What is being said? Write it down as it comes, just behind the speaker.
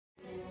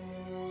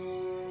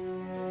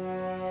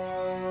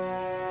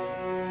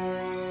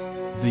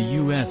The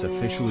U.S.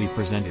 officially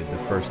presented the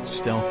first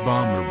stealth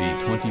bomber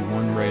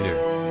B-21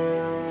 Raider.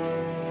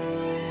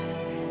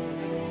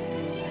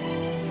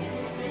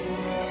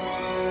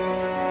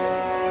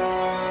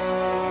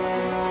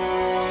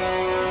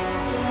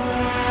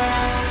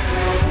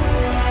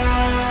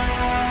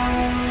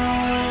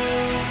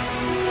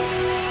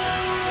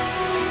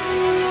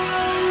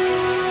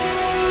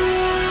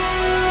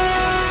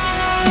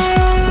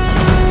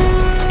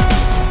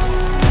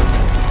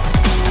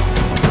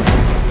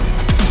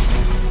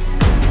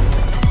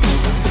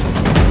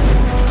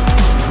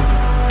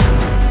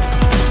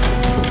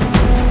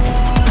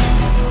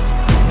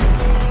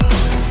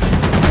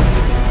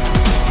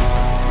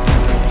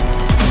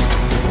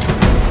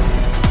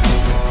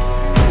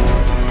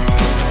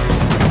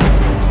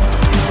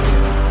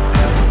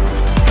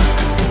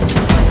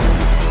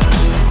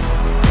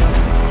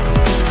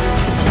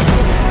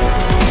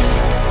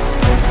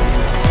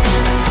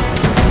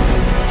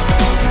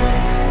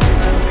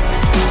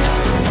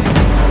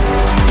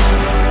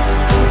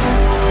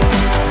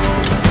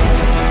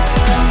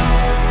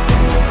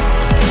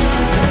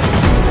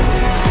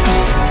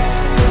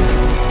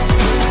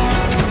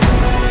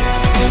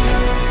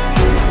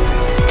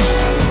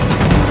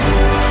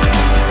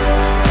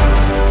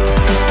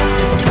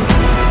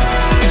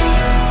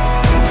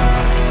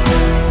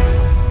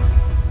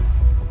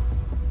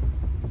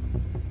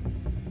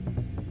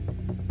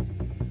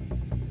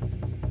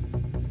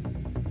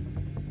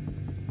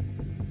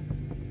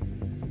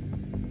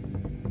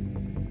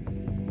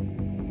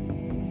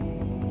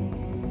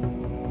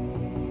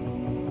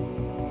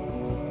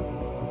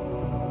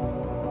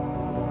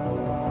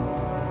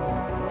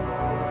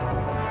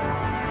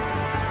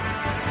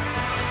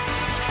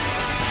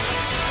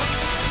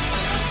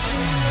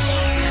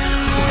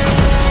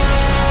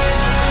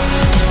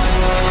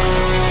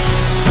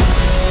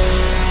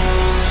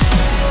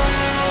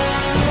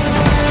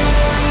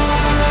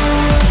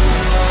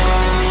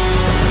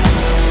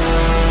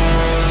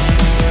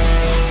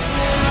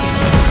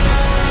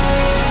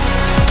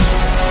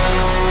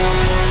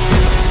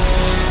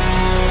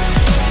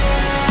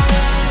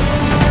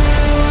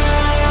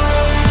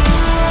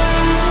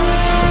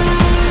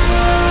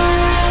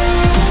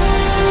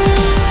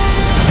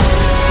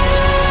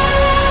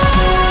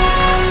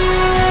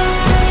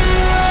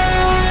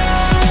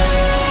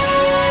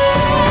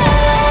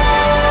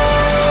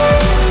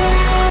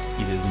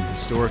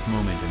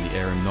 Moment in the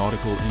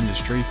aeronautical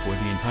industry for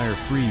the entire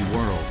free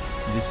world.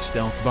 This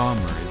stealth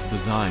bomber is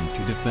designed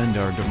to defend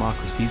our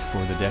democracies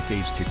for the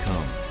decades to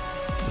come.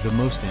 The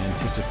most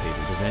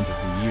anticipated event of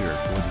the year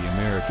for the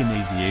American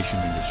aviation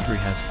industry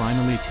has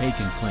finally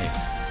taken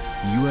place.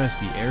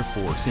 The Air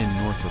Force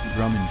and Northrop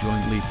Grumman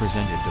jointly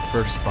presented the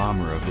first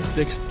bomber of the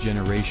 6th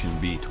generation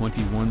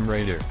B-21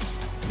 Raider.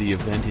 The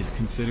event is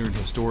considered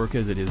historic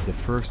as it is the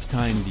first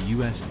time the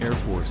U.S. Air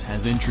Force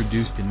has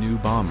introduced a new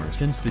bomber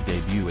since the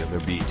debut of the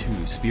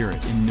B-2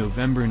 Spirit in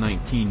November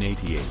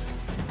 1988.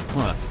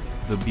 Plus,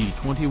 the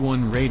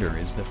B-21 Raider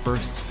is the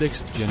first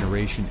 6th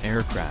generation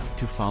aircraft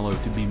to follow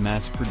to be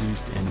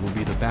mass-produced and will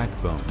be the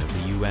backbone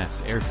of the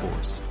U.S. Air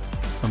Force.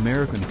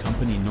 American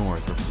company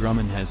Northrop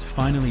Grumman has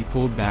finally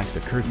pulled back the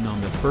curtain on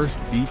the first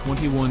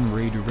B-21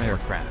 Raider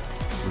aircraft,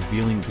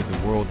 revealing to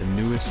the world the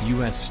newest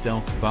U.S.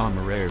 stealth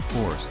bomber Air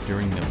Force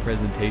during the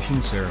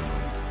presentation ceremony.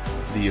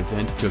 The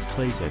event took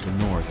place at the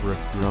Northrop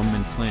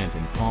Grumman plant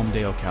in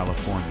Palmdale,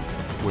 California,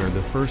 where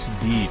the first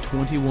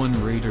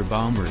B-21 Raider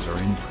bombers are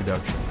in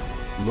production.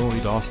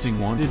 Lloyd Austin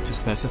wanted to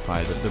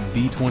specify that the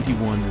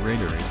B-21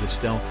 Raider is a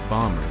stealth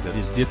bomber that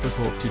is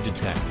difficult to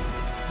detect.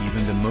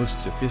 Even the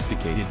most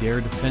sophisticated air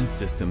defense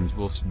systems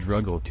will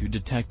struggle to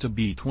detect a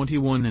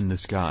B-21 in the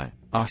sky,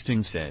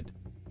 Austin said.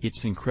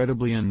 It's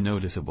incredibly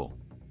unnoticeable.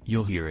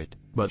 You'll hear it,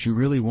 but you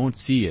really won't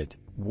see it,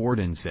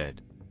 Warden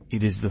said.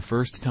 It is the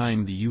first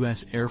time the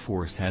U.S. Air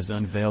Force has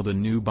unveiled a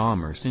new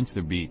bomber since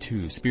the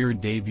B-2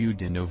 Spirit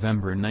debuted in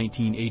November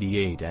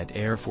 1988 at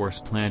Air Force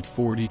Plant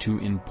 42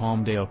 in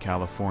Palmdale,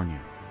 California.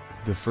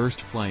 The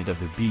first flight of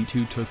the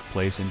B-2 took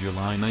place in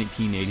July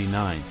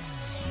 1989.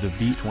 The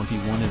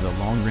B-21 is a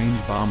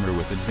long-range bomber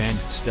with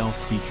advanced stealth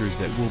features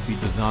that will be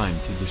designed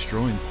to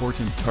destroy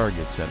important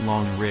targets at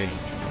long range.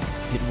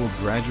 It will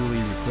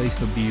gradually replace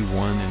the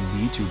B-1 and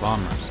B-2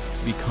 bombers,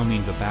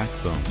 becoming the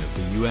backbone of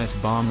the U.S.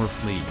 bomber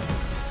fleet.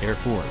 Air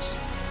Force.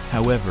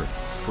 However,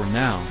 for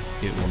now,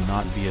 it will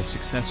not be a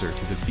successor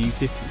to the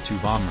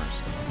B-52 bombers,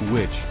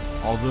 which,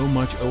 although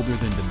much older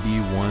than the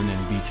B-1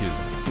 and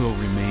B-2, will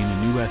remain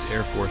in U.S.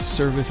 Air Force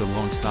service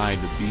alongside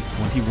the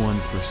B-21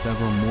 for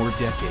several more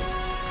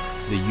decades.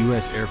 The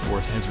U.S. Air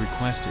Force has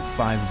requested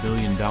 $5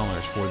 billion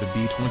for the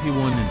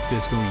B-21 in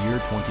fiscal year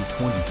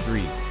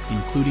 2023,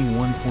 including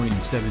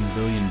 $1.7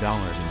 billion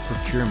in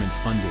procurement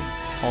funding,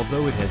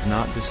 although it has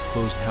not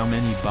disclosed how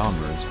many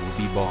bombers will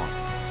be bought.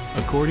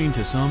 According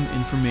to some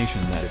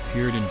information that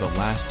appeared in the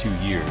last 2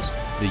 years,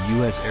 the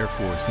U.S. Air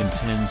Force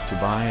intends to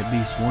buy at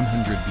least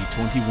 100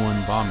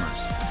 B-21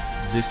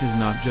 bombers. This is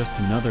not just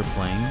another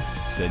plane,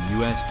 said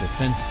U.S.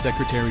 Defense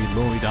Secretary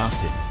Lloyd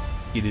Austin.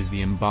 It is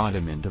the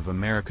embodiment of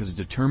America's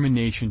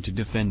determination to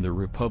defend the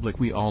republic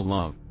we all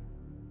love.